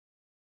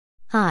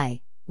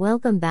Hi,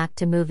 welcome back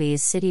to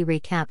Movies City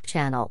Recap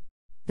channel.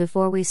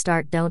 Before we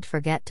start, don't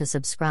forget to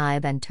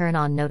subscribe and turn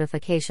on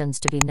notifications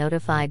to be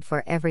notified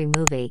for every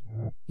movie.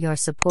 Your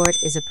support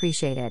is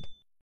appreciated.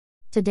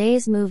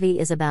 Today's movie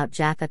is about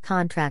Jack, a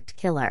contract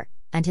killer,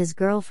 and his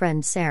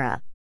girlfriend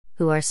Sarah,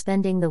 who are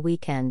spending the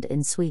weekend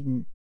in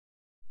Sweden.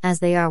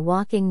 As they are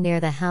walking near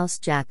the house,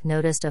 Jack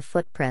noticed a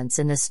footprints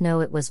in the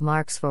snow. It was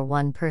marks for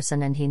one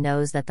person, and he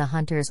knows that the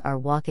hunters are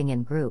walking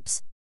in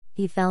groups.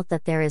 He felt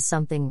that there is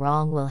something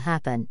wrong will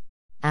happen.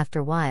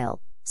 After a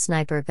while,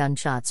 sniper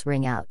gunshots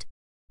ring out.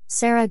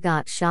 Sarah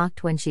got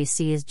shocked when she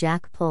sees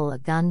Jack pull a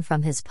gun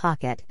from his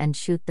pocket and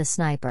shoot the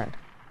sniper.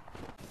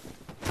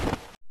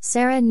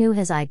 Sarah knew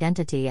his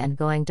identity and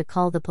going to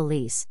call the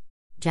police.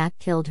 Jack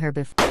killed her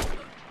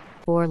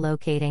before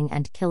locating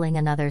and killing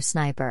another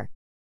sniper.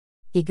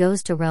 He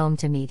goes to Rome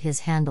to meet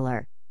his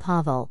handler,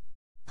 Pavel.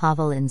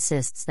 Pavel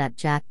insists that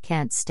Jack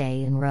can't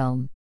stay in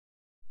Rome.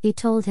 He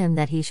told him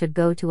that he should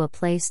go to a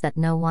place that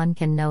no one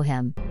can know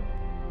him.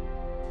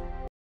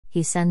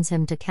 He sends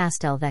him to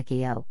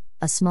Castelvecchio,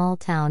 a small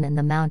town in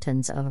the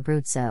mountains of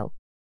Abruzzo.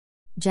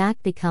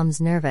 Jack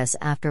becomes nervous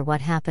after what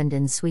happened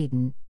in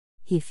Sweden.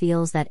 He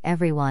feels that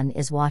everyone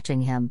is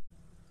watching him.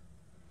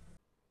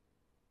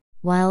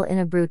 While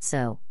in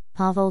Abruzzo,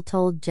 Pavel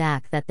told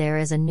Jack that there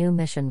is a new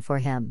mission for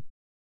him.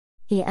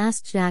 He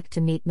asked Jack to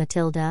meet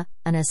Mathilde,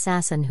 an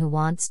assassin who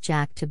wants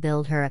Jack to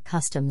build her a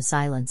custom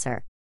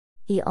silencer.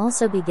 He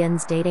also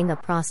begins dating a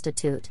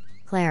prostitute,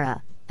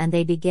 Clara, and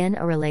they begin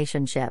a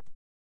relationship.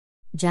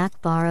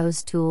 Jack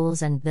borrows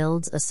tools and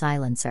builds a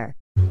silencer.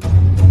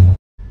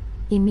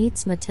 He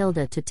meets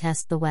Mathilde to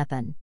test the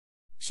weapon.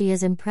 She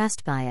is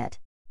impressed by it,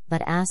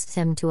 but asks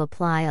him to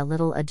apply a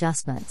little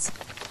adjustments.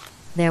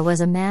 There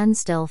was a man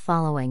still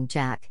following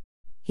Jack.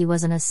 He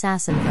was an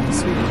assassin from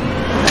Sweden.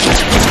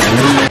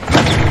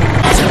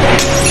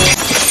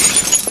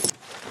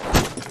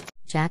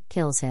 Jack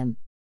kills him.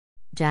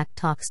 Jack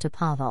talks to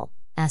Pavel,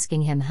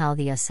 asking him how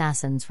the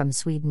assassins from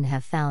Sweden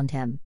have found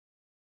him.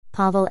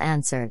 Pavel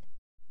answered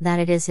that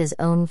it is his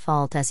own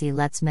fault, as he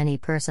lets many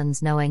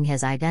persons knowing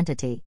his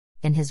identity.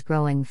 In his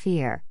growing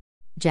fear,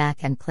 Jack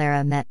and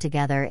Clara met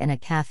together in a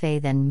cafe,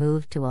 then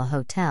moved to a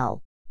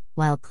hotel.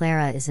 While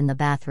Clara is in the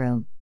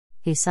bathroom,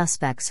 he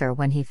suspects her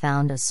when he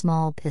found a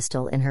small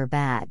pistol in her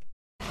bag.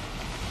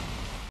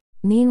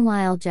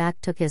 Meanwhile, Jack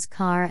took his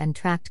car and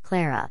tracked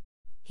Clara.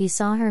 He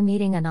saw her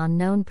meeting an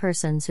unknown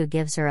person who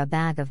gives her a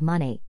bag of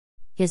money.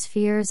 His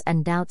fears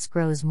and doubts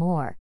grows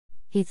more.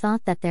 He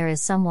thought that there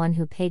is someone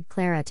who paid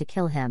Clara to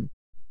kill him.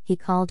 He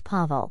called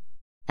Pavel,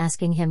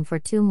 asking him for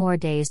 2 more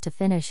days to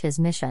finish his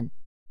mission.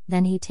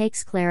 Then he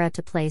takes Clara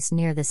to a place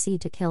near the sea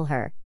to kill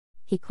her.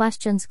 He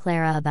questions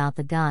Clara about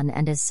the gun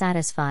and is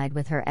satisfied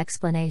with her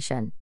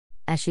explanation,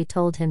 as she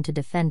told him to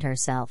defend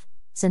herself,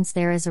 since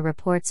there is a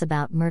reports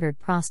about murdered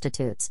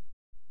prostitutes.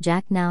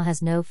 Jack now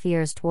has no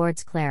fears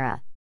towards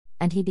Clara,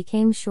 and he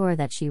became sure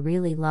that she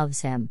really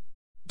loves him.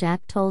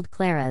 Jack told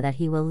Clara that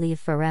he will leave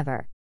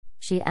forever.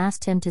 She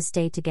asked him to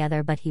stay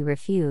together, but he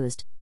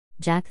refused.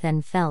 Jack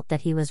then felt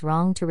that he was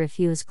wrong to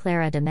refuse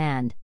Clara's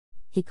demand.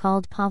 He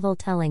called Pavel,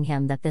 telling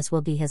him that this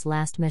will be his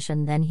last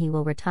mission, then he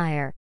will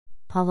retire.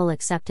 Pavel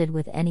accepted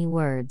with any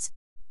words,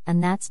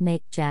 and that's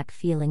make Jack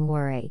feeling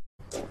worry.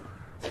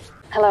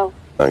 Hello.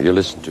 You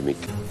listen to me.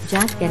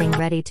 Jack getting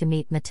ready to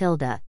meet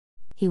Mathilde.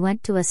 He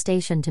went to a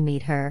station to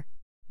meet her.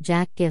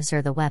 Jack gives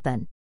her the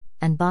weapon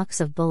and box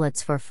of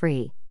bullets for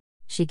free.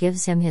 She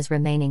gives him his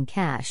remaining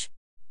cash,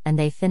 and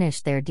they finish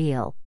their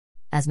deal.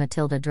 As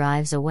Mathilde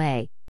drives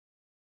away,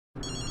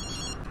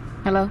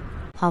 Hello.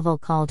 Pavel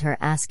called her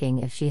asking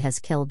if she has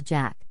killed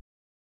Jack.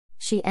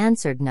 She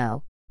answered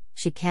no,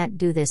 she can't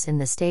do this in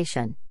the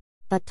station,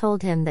 but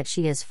told him that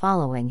she is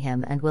following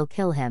him and will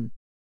kill him.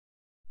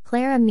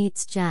 Clara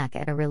meets Jack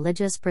at a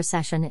religious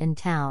procession in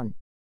town.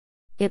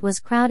 It was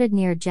crowded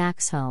near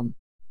Jack's home,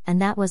 and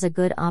that was a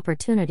good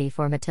opportunity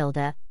for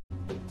Mathilde.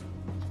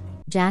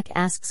 Jack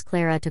asks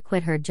Clara to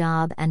quit her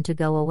job and to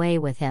go away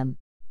with him.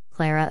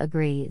 Clara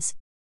agrees.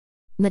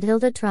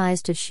 Mathilde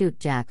tries to shoot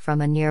Jack from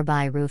a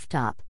nearby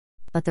rooftop,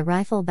 but the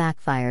rifle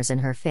backfires in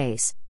her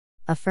face,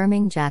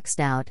 affirming Jack's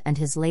doubt and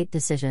his late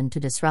decision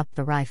to disrupt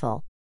the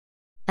rifle.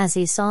 As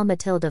he saw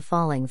Mathilde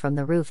falling from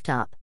the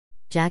rooftop,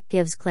 Jack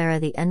gives Clara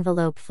the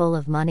envelope full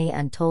of money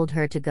and told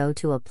her to go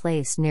to a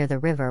place near the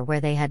river where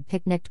they had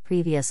picnicked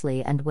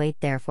previously and wait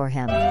there for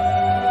him.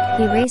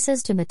 He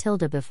races to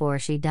Mathilde before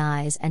she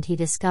dies, and he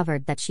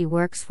discovered that she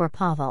works for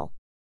Pavel,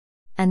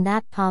 and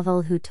that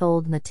Pavel who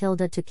told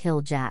Mathilde to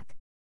kill Jack.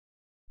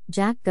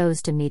 Jack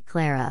goes to meet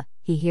Clara.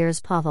 He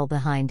hears Pavel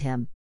behind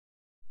him.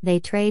 They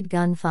trade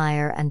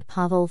gunfire and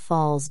Pavel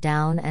falls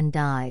down and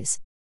dies.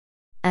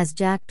 As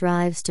Jack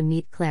drives to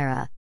meet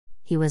Clara,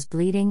 he was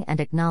bleeding and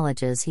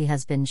acknowledges he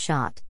has been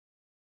shot.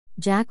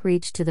 Jack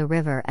reached to the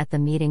river at the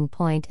meeting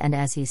point, and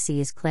as he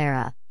sees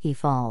Clara, he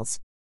falls.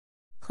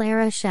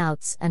 Clara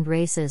shouts and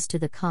races to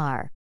the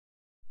car.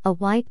 A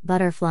white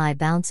butterfly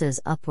bounces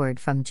upward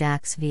from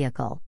Jack's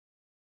vehicle.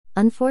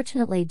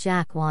 Unfortunately,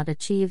 Jack won't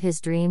achieve his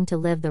dream to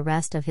live the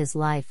rest of his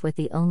life with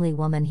the only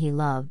woman he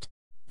loved.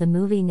 The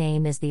movie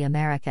name is The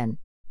American.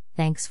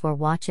 Thanks for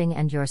watching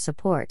and your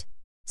support.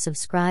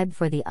 Subscribe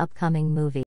for the upcoming movie.